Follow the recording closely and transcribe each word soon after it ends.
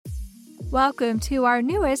Welcome to our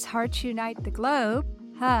newest Hearts Unite the Globe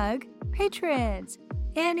Hug patrons.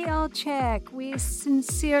 Annie Olchek, we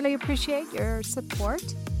sincerely appreciate your support.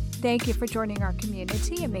 Thank you for joining our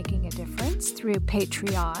community and making a difference through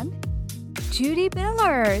Patreon. Judy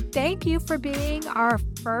Miller, thank you for being our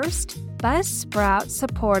first Buzzsprout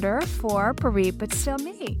supporter for Bereaved But Still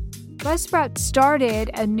Me. Buzzsprout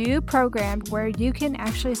started a new program where you can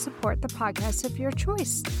actually support the podcast of your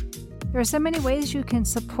choice. There are so many ways you can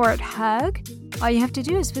support HUG. All you have to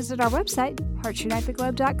do is visit our website,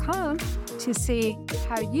 heartsunitetheglobe.com, to see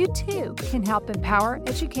how you too can help empower,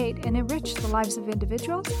 educate, and enrich the lives of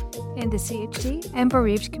individuals in the CHD and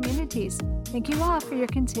bereaved communities. Thank you all for your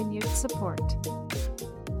continued support.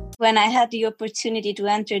 When I had the opportunity to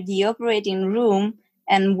enter the operating room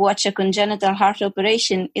and watch a congenital heart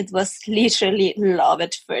operation, it was literally love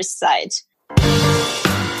at first sight.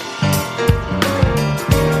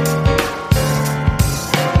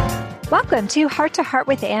 Welcome to Heart to Heart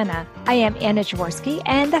with Anna. I am Anna Jaworski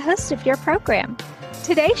and the host of your program.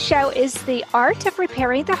 Today's show is The Art of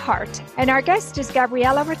Repairing the Heart, and our guest is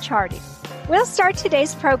Gabriella Ricciardi. We'll start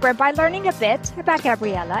today's program by learning a bit about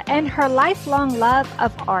Gabriella and her lifelong love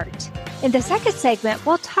of art. In the second segment,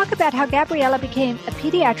 we'll talk about how Gabriella became a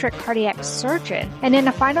pediatric cardiac surgeon. And in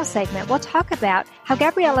the final segment, we'll talk about how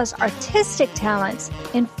Gabriella's artistic talents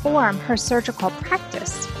inform her surgical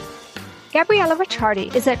practice. Gabriella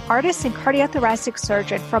Ricciardi is an artist and cardiothoracic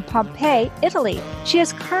surgeon from Pompeii, Italy. She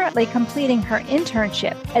is currently completing her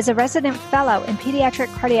internship as a resident fellow in pediatric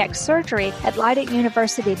cardiac surgery at Leiden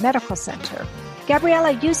University Medical Center.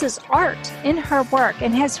 Gabriella uses art in her work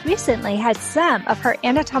and has recently had some of her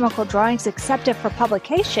anatomical drawings accepted for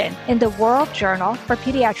publication in the World Journal for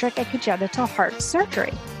Pediatric and Congenital Heart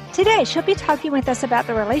Surgery. Today, she'll be talking with us about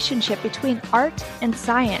the relationship between art and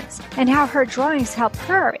science and how her drawings help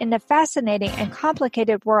her in the fascinating and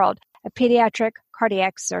complicated world of pediatric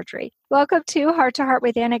cardiac surgery. Welcome to Heart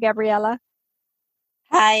with Anna, Gabriella.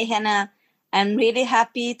 Hi, Hannah. I'm really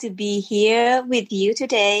happy to be here with you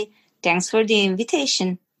today. Thanks for the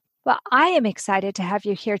invitation. Well, I am excited to have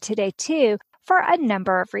you here today, too, for a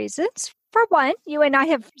number of reasons. For one, you and I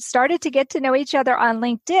have started to get to know each other on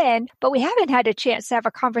LinkedIn, but we haven't had a chance to have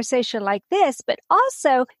a conversation like this. But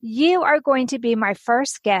also, you are going to be my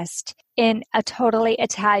first guest in a totally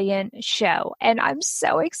Italian show. And I'm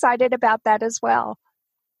so excited about that as well.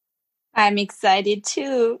 I'm excited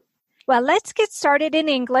too. Well, let's get started in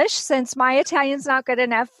English since my Italian's not good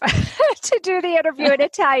enough to do the interview in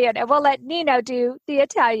Italian. And we'll let Nino do the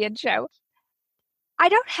Italian show. I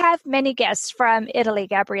don't have many guests from Italy,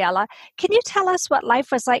 Gabriella. Can you tell us what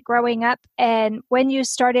life was like growing up and when you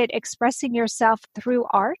started expressing yourself through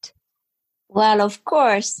art? Well, of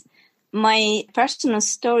course. My personal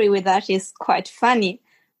story with that is quite funny.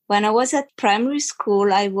 When I was at primary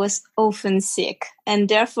school, I was often sick and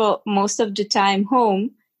therefore most of the time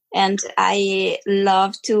home. And I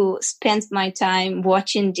love to spend my time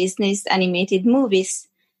watching Disney's animated movies.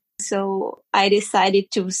 So I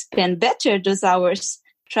decided to spend better those hours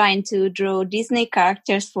trying to draw Disney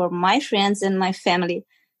characters for my friends and my family.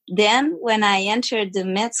 Then when I entered the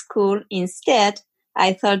med school instead,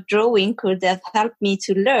 I thought drawing could have helped me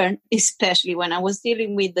to learn, especially when I was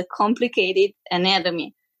dealing with the complicated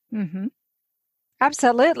anatomy. Mm-hmm.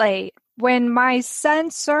 Absolutely. When my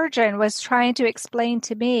son's surgeon was trying to explain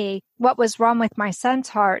to me what was wrong with my son's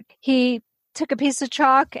heart, he took a piece of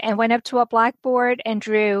chalk and went up to a blackboard and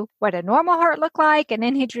drew what a normal heart looked like, and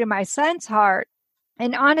then he drew my son's heart.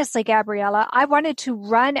 And honestly, Gabriella, I wanted to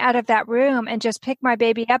run out of that room and just pick my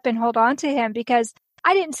baby up and hold on to him because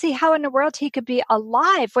I didn't see how in the world he could be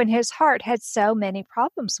alive when his heart had so many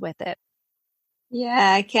problems with it.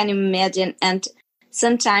 Yeah, I can imagine. And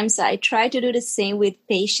sometimes I try to do the same with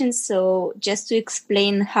patients. So just to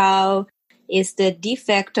explain how is the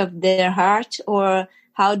defect of their heart or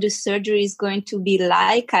how the surgery is going to be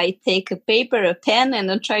like, I take a paper, a pen,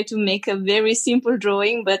 and I try to make a very simple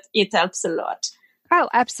drawing, but it helps a lot. Oh,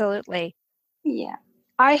 absolutely. Yeah.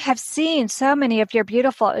 I have seen so many of your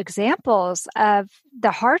beautiful examples of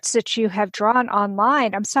the hearts that you have drawn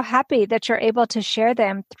online. I'm so happy that you're able to share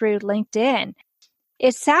them through LinkedIn.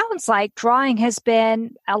 It sounds like drawing has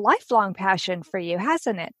been a lifelong passion for you,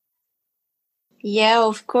 hasn't it? Yeah,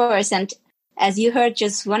 of course. And as you heard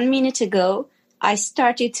just 1 minute ago, I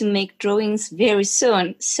started to make drawings very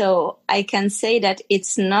soon. So I can say that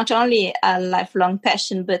it's not only a lifelong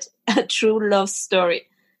passion, but a true love story.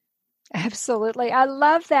 Absolutely. I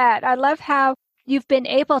love that. I love how you've been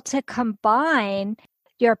able to combine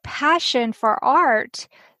your passion for art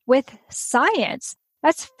with science.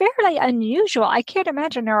 That's fairly unusual. I can't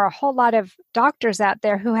imagine there are a whole lot of doctors out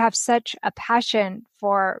there who have such a passion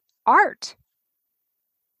for art?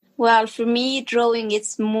 Well, for me, drawing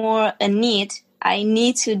is more a need. I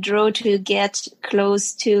need to draw to get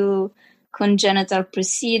close to congenital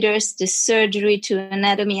procedures, the surgery, to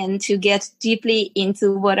anatomy, and to get deeply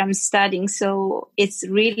into what I'm studying. So it's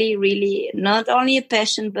really, really not only a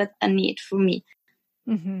passion, but a need for me.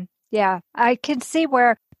 Mm-hmm. Yeah, I can see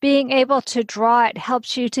where being able to draw it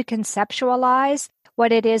helps you to conceptualize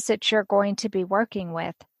what it is that you're going to be working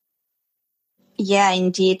with. Yeah,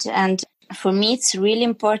 indeed. And for me, it's really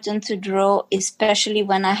important to draw, especially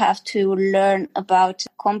when I have to learn about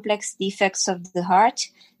complex defects of the heart,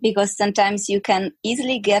 because sometimes you can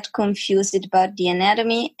easily get confused about the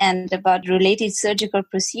anatomy and about related surgical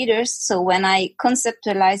procedures. So when I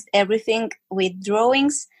conceptualize everything with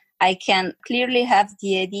drawings, I can clearly have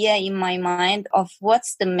the idea in my mind of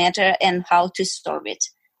what's the matter and how to solve it.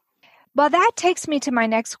 Well, that takes me to my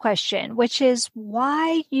next question, which is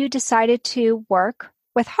why you decided to work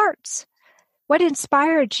with hearts. What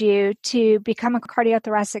inspired you to become a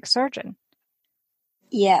cardiothoracic surgeon?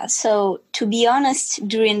 Yeah, so to be honest,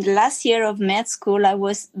 during the last year of med school, I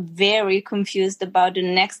was very confused about the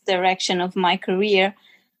next direction of my career.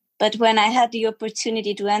 But when I had the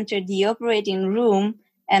opportunity to enter the operating room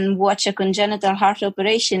and watch a congenital heart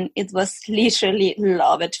operation, it was literally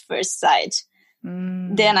love at first sight.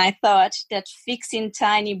 Then I thought that fixing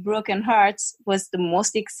tiny broken hearts was the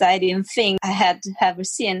most exciting thing I had ever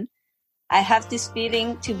seen. I have this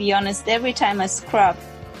feeling, to be honest, every time I scrub.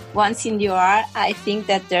 Once in the OR, I think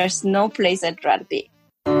that there's no place I'd rather be.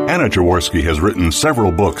 Anna Jaworski has written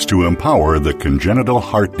several books to empower the congenital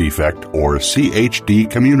heart defect, or CHD,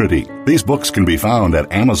 community. These books can be found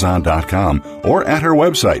at Amazon.com or at her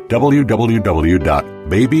website,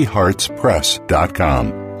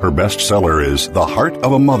 www.babyheartspress.com. Her bestseller is The Heart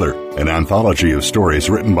of a Mother, an anthology of stories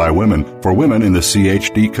written by women for women in the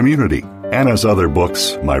CHD community. Anna's other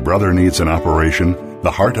books, My Brother Needs an Operation, The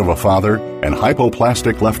Heart of a Father, and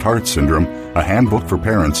Hypoplastic Left Heart Syndrome, a handbook for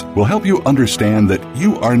parents, will help you understand that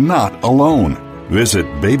you are not alone. Visit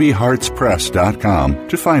babyheartspress.com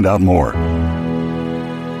to find out more.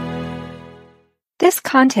 This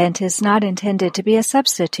content is not intended to be a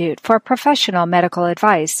substitute for professional medical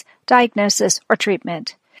advice, diagnosis, or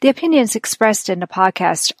treatment. The opinions expressed in the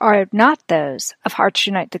podcast are not those of Hearts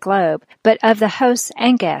Unite the Globe, but of the hosts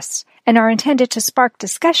and guests, and are intended to spark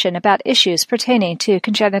discussion about issues pertaining to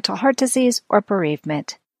congenital heart disease or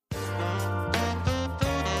bereavement.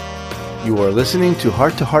 You are listening to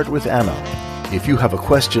Heart with Anna. If you have a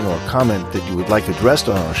question or comment that you would like addressed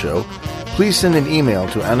on our show, please send an email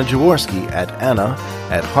to Anna Jaworski at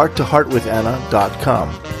anna@hearttoheartwithanna.com.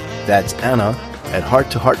 That's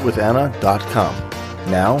anna@hearttoheartwithanna.com.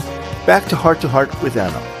 Now, back to Heart with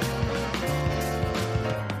Anna.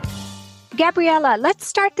 Gabriella, let's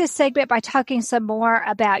start this segment by talking some more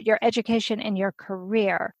about your education and your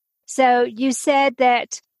career. So you said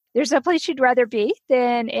that there's no place you'd rather be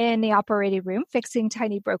than in the operating room fixing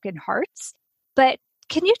tiny broken hearts. But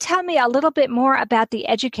can you tell me a little bit more about the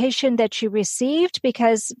education that you received?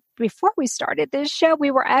 Because before we started this show, we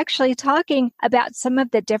were actually talking about some of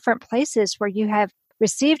the different places where you have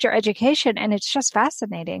received your education, and it's just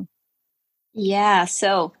fascinating. Yeah,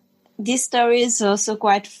 so this story is also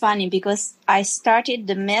quite funny because I started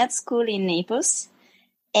the med school in Naples.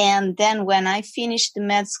 And then when I finished the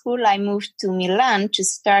med school, I moved to Milan to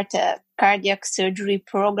start a cardiac surgery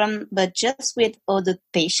program, but just with other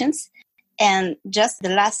patients. And just the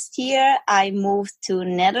last year, I moved to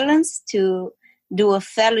Netherlands to do a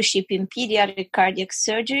fellowship in pediatric cardiac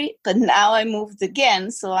surgery. But now I moved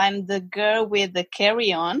again. So I'm the girl with the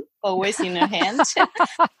carry-on always in her hand.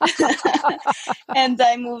 And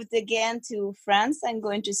I moved again to France. I'm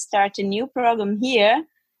going to start a new program here.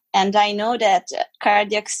 And I know that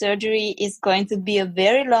cardiac surgery is going to be a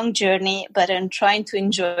very long journey, but I'm trying to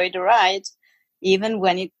enjoy the ride, even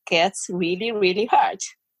when it gets really, really hard.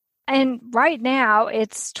 And right now,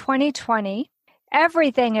 it's 2020.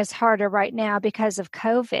 Everything is harder right now because of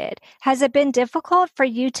COVID. Has it been difficult for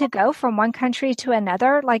you to go from one country to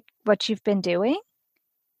another, like what you've been doing?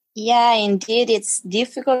 Yeah, indeed, it's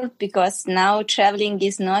difficult because now traveling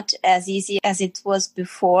is not as easy as it was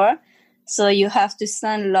before. So you have to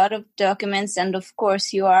send a lot of documents. And of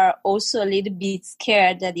course, you are also a little bit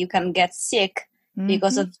scared that you can get sick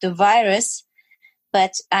because of the virus.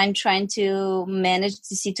 But I'm trying to manage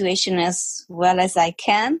the situation as well as I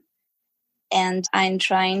can. And I'm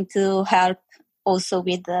trying to help also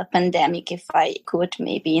with the pandemic if I could,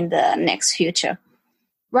 maybe in the next future.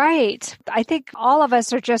 Right. I think all of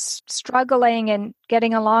us are just struggling and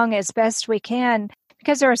getting along as best we can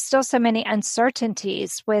because there are still so many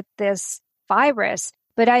uncertainties with this virus.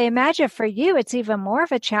 But I imagine for you, it's even more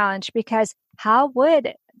of a challenge because how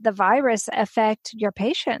would the virus affect your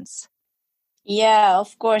patients? Yeah,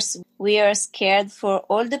 of course. We are scared for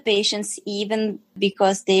all the patients, even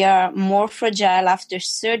because they are more fragile after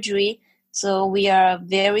surgery. So we are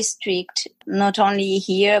very strict, not only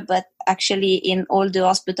here, but actually in all the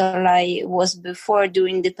hospital I was before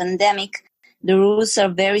during the pandemic. The rules are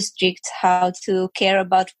very strict how to care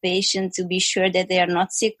about patients to be sure that they are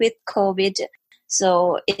not sick with COVID.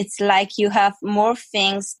 So it's like you have more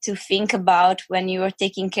things to think about when you are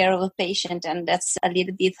taking care of a patient, and that's a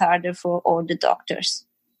little bit harder for all the doctors.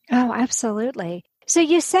 Oh, absolutely. So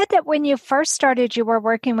you said that when you first started, you were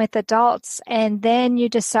working with adults, and then you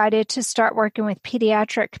decided to start working with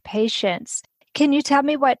pediatric patients. Can you tell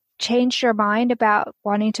me what changed your mind about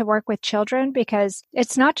wanting to work with children? Because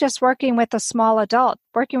it's not just working with a small adult.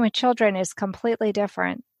 Working with children is completely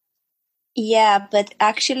different. Yeah, but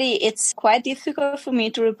actually it's quite difficult for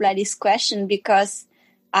me to reply this question because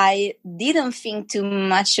I didn't think too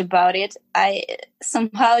much about it. I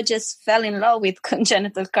somehow just fell in love with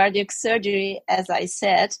congenital cardiac surgery, as I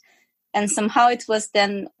said, and somehow it was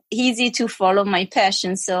then easy to follow my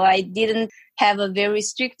passion. So I didn't have a very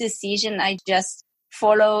strict decision. I just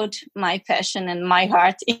followed my passion and my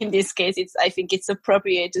heart. In this case, I think it's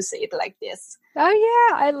appropriate to say it like this. Oh,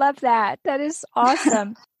 yeah, I love that. That is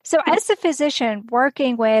awesome. So as a physician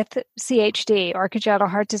working with CHD or congenital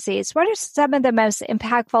heart disease, what are some of the most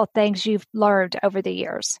impactful things you've learned over the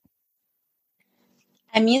years?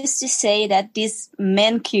 I'm used to say that these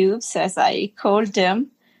men cubes, as I call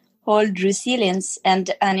them, hold resilience and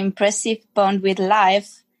an impressive bond with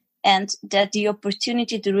life, and that the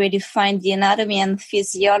opportunity to redefine the anatomy and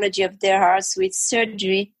physiology of their hearts with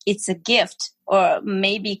surgery, it's a gift or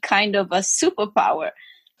maybe kind of a superpower.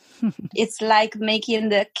 It's like making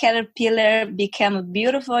the caterpillar become a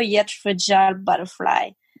beautiful yet fragile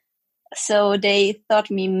butterfly. So they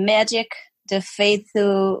taught me magic, the faith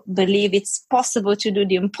to believe it's possible to do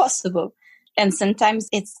the impossible. And sometimes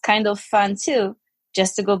it's kind of fun too.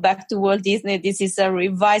 Just to go back to Walt Disney, this is a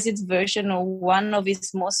revised version of one of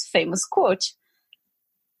his most famous quotes.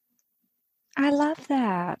 I love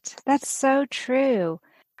that. That's so true.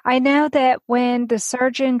 I know that when the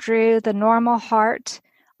surgeon drew the normal heart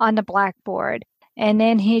on the blackboard, and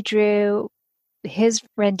then he drew his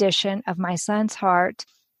rendition of my son's heart,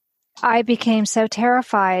 I became so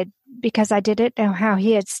terrified because I didn't know how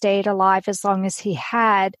he had stayed alive as long as he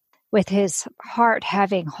had, with his heart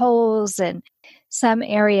having holes and some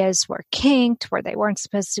areas were kinked where they weren't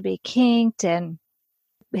supposed to be kinked, and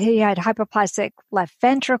he had hypoplastic left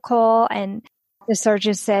ventricle, and the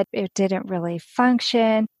surgeon said it didn't really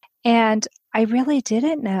function. And I really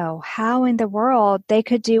didn't know how in the world they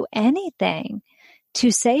could do anything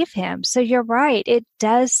to save him. So you're right. It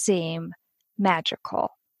does seem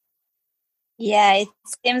magical. Yeah, it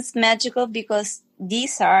seems magical because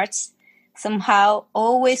these hearts somehow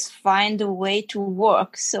always find a way to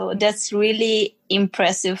work. So that's really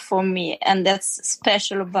impressive for me. And that's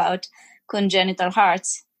special about congenital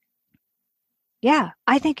hearts. Yeah,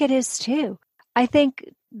 I think it is too. I think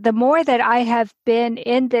the more that I have been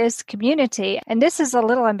in this community, and this is a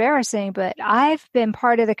little embarrassing, but I've been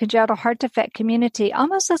part of the congenital heart defect community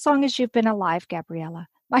almost as long as you've been alive, Gabriella.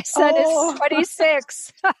 My son is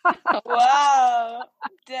 26. Wow,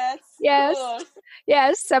 that's cool.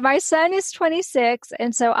 Yes, so my son is 26,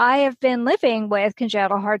 and so I have been living with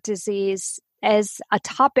congenital heart disease as a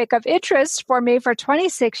topic of interest for me for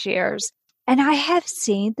 26 years. And I have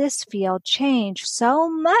seen this field change so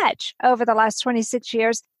much over the last 26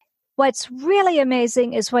 years. What's really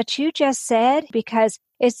amazing is what you just said, because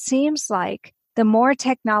it seems like the more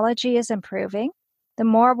technology is improving, the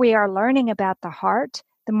more we are learning about the heart,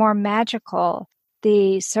 the more magical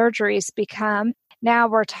the surgeries become. Now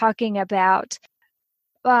we're talking about,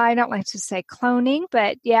 well, I don't like to say cloning,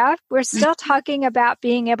 but yeah, we're still talking about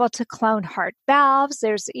being able to clone heart valves.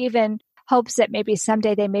 There's even hopes that maybe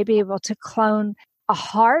someday they may be able to clone a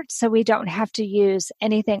heart so we don't have to use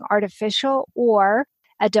anything artificial or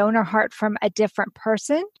a donor heart from a different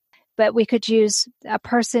person, but we could use a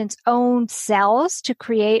person's own cells to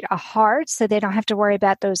create a heart so they don't have to worry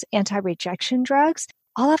about those anti-rejection drugs.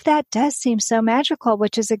 All of that does seem so magical,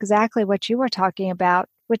 which is exactly what you were talking about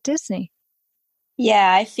with Disney.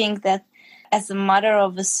 Yeah, I think that as a mother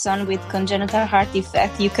of a son with congenital heart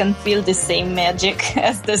defect, you can feel the same magic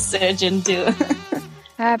as the surgeon do.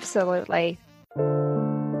 Absolutely.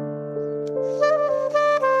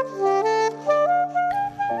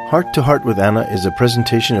 Heart to Heart with Anna is a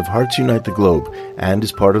presentation of Hearts Unite the Globe and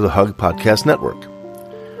is part of the Hug Podcast Network.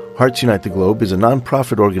 Hearts Unite the Globe is a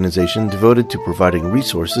non-profit organization devoted to providing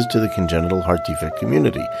resources to the congenital heart defect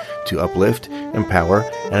community to uplift, empower,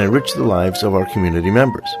 and enrich the lives of our community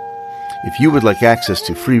members. If you would like access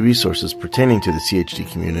to free resources pertaining to the CHD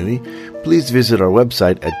community, please visit our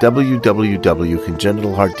website at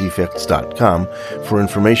www.congenitalheartdefects.com for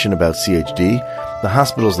information about CHD, the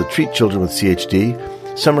hospitals that treat children with CHD,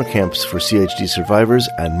 summer camps for CHD survivors,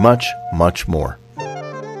 and much, much more.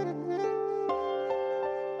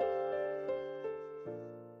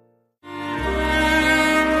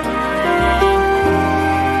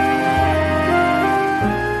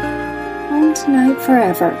 Tonight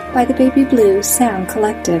Forever by the Baby Blue Sound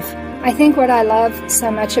Collective. I think what I love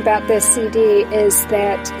so much about this CD is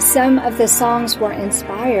that some of the songs were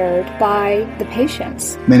inspired by the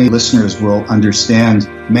patients. Many listeners will understand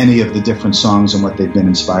many of the different songs and what they've been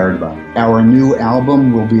inspired by. Our new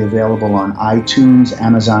album will be available on iTunes,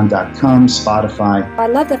 Amazon.com, Spotify. I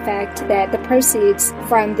love the fact that the proceeds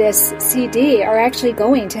from this CD are actually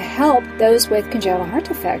going to help those with congenital heart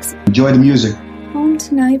defects. Enjoy the music. Home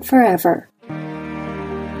Tonight Forever.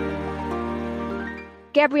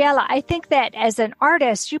 Gabriella, I think that as an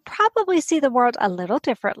artist, you probably see the world a little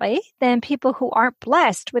differently than people who aren't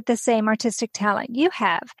blessed with the same artistic talent you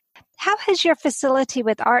have. How has your facility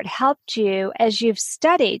with art helped you as you've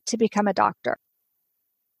studied to become a doctor?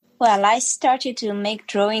 Well, I started to make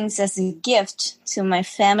drawings as a gift to my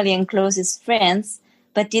family and closest friends,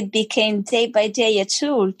 but it became day by day a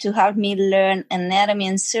tool to help me learn anatomy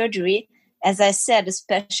and surgery, as I said,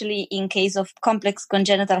 especially in case of complex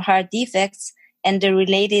congenital heart defects and the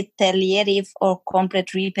related palliative or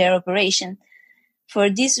complete repair operation. For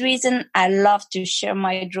this reason, I love to share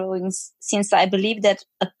my drawings, since I believe that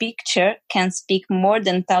a picture can speak more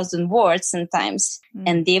than 1,000 words sometimes,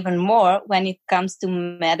 and even more when it comes to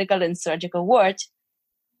medical and surgical work.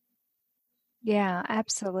 Yeah,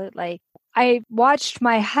 absolutely. I watched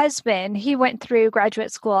my husband. He went through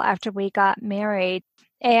graduate school after we got married,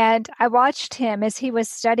 and I watched him as he was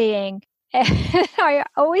studying. And I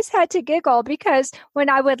always had to giggle because when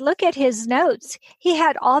I would look at his notes, he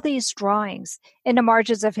had all these drawings in the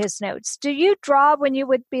margins of his notes. Do you draw when you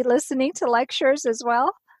would be listening to lectures as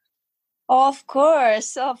well? Of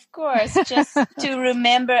course, just to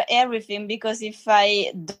remember everything, because if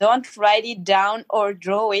I don't write it down or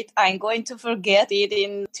draw it, I'm going to forget it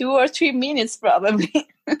in 2 or 3 minutes probably.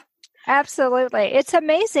 Absolutely. It's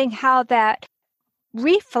amazing how that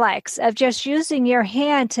reflex of just using your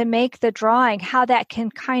hand to make the drawing, how that can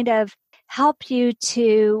kind of help you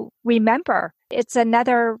to remember. It's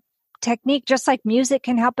another technique, just like music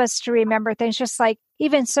can help us to remember things, just like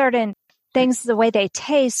even certain things, the way they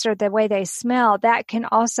taste or the way they smell, that can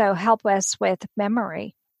also help us with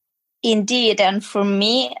memory. Indeed. And for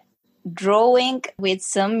me, drawing with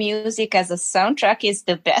some music as a soundtrack is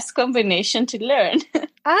the best combination to learn.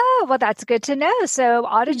 Oh, well, that's good to know. So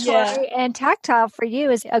auditory and tactile for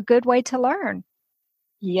you is a good way to learn.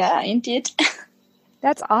 Yeah, indeed.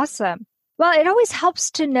 That's awesome. Well, it always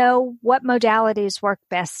helps to know what modalities work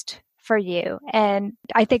best for you. And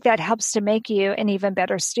I think that helps to make you an even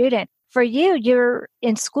better student. For you, you're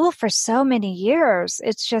in school for so many years.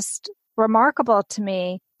 It's just remarkable to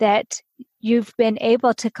me that you've been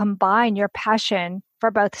able to combine your passion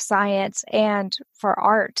for both science and for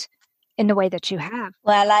art in the way that you have.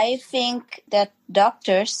 Well, I think that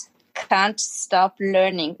doctors can't stop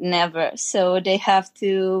learning, never. So they have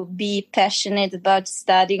to be passionate about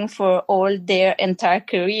studying for all their entire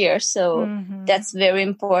career. So that's very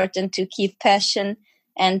important, to keep passion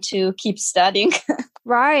and to keep studying.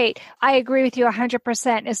 Right. I agree with you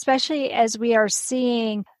 100%, especially as we are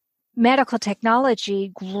seeing medical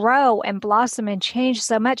technology grow and blossom and change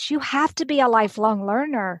so much. You have to be a lifelong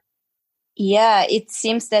learner. Yeah, it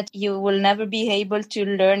seems that you will never be able to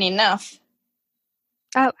learn enough.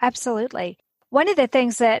 Oh, absolutely. One of the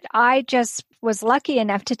things that I just was lucky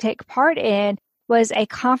enough to take part in was a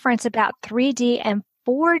conference about 3D and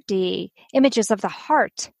 4D images of the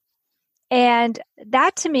heart. And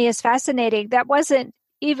that to me is fascinating. That wasn't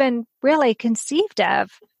even really conceived of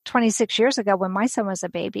 26 years ago when my son was a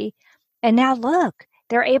baby. And now look,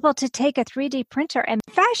 they're able to take a 3D printer and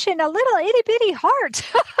fashion a little itty bitty heart.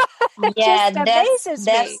 Yeah, that's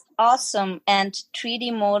awesome. And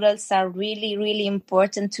 3D models are really, really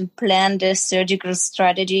important to plan the surgical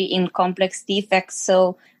strategy in complex defects.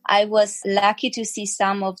 So I was lucky to see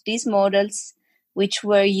some of these models which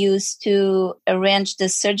were used to arrange the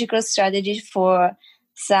surgical strategy for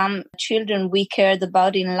some children we cared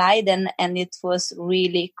about in Leiden. And it was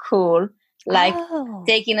really cool, like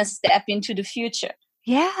taking a step into the future.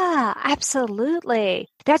 Yeah, absolutely.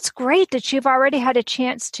 That's great that you've already had a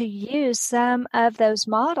chance to use some of those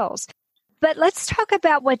models. But let's talk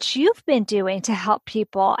about what you've been doing to help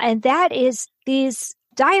people, and that is these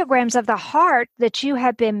diagrams of the heart that you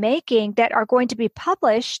have been making that are going to be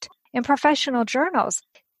published in professional journals.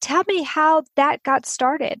 Tell me how that got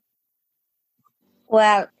started.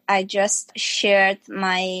 Well, I just shared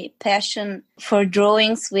my passion for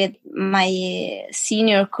drawings with my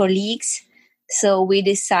senior colleagues. So we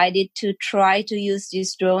decided to try to use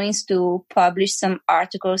these drawings to publish some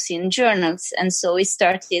articles in journals. And so it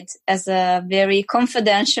started as a very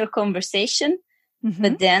confidential conversation,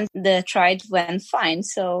 but then the trial went fine.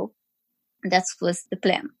 So that was the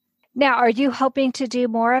plan. Now, are you hoping to do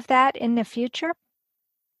more of that in the future?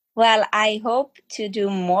 Well, I hope to do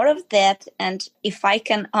more of that. And if I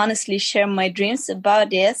can honestly share my dreams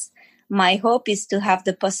about this, my hope is to have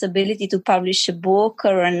the possibility to publish a book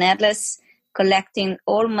or an atlas collecting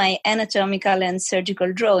all my anatomical and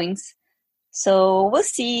surgical drawings. So we'll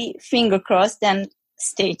see, finger crossed, and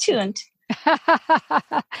stay tuned.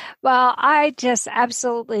 Well, I just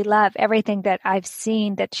absolutely love everything that I've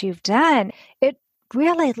seen that you've done. It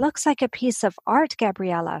really looks like a piece of art,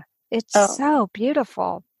 Gabriella. It's so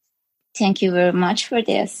beautiful. Thank you very much for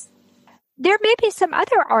this. There may be some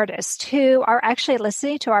other artists who are actually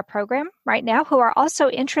listening to our program right now who are also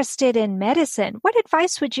interested in medicine. What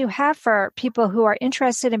advice would you have for people who are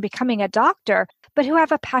interested in becoming a doctor, but who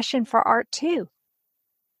have a passion for art too?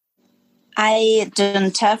 I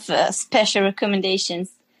don't have special recommendations,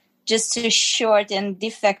 just a short and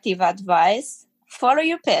effective advice. Follow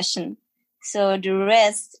your passion. So the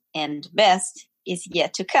rest and best is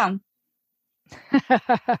yet to come.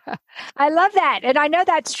 I love that. And I know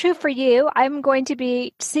that's true for you. I'm going to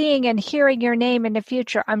be seeing and hearing your name in the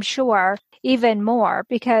future, I'm sure, even more,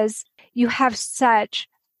 because you have such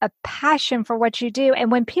a passion for what you do. And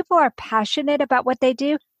when people are passionate about what they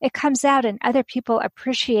do, it comes out and other people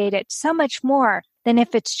appreciate it so much more than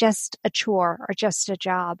if it's just a chore or just a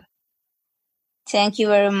job. Thank you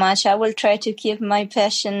very much. I will try to keep my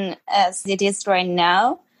passion as it is right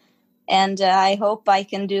now. And I hope I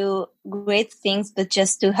can do great things, but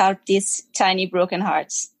just to help these tiny broken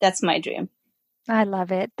hearts. That's my dream. I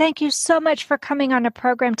love it. Thank you so much for coming on the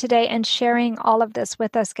program today and sharing all of this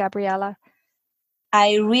with us, Gabriella.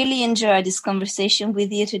 I really enjoyed this conversation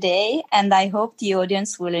with you today, and I hope the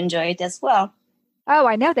audience will enjoy it as well. Oh,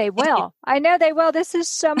 I know they will. I know they will. This is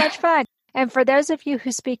so much fun. And for those of you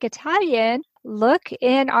who speak Italian, look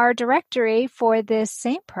in our directory for this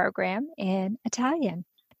same program in Italian.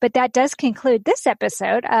 But that does conclude this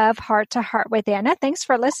episode of Heart to Heart with Anna. Thanks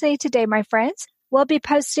for listening today, my friends. We'll be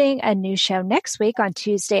posting a new show next week on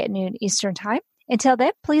Tuesday at noon Eastern Time. Until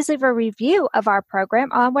then, please leave a review of our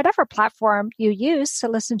program on whatever platform you use to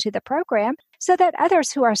listen to the program so that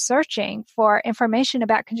others who are searching for information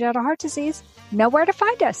about congenital heart disease know where to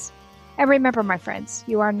find us. And remember, my friends,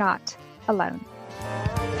 you are not alone.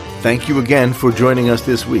 Thank you again for joining us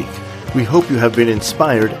this week. We hope you have been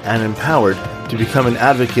inspired and empowered to become an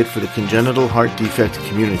advocate for the congenital heart defect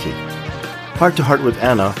community. Heart to Heart with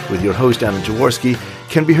Anna, with your host Anna Jaworski,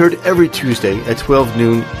 can be heard every Tuesday at 12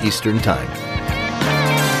 noon Eastern Time.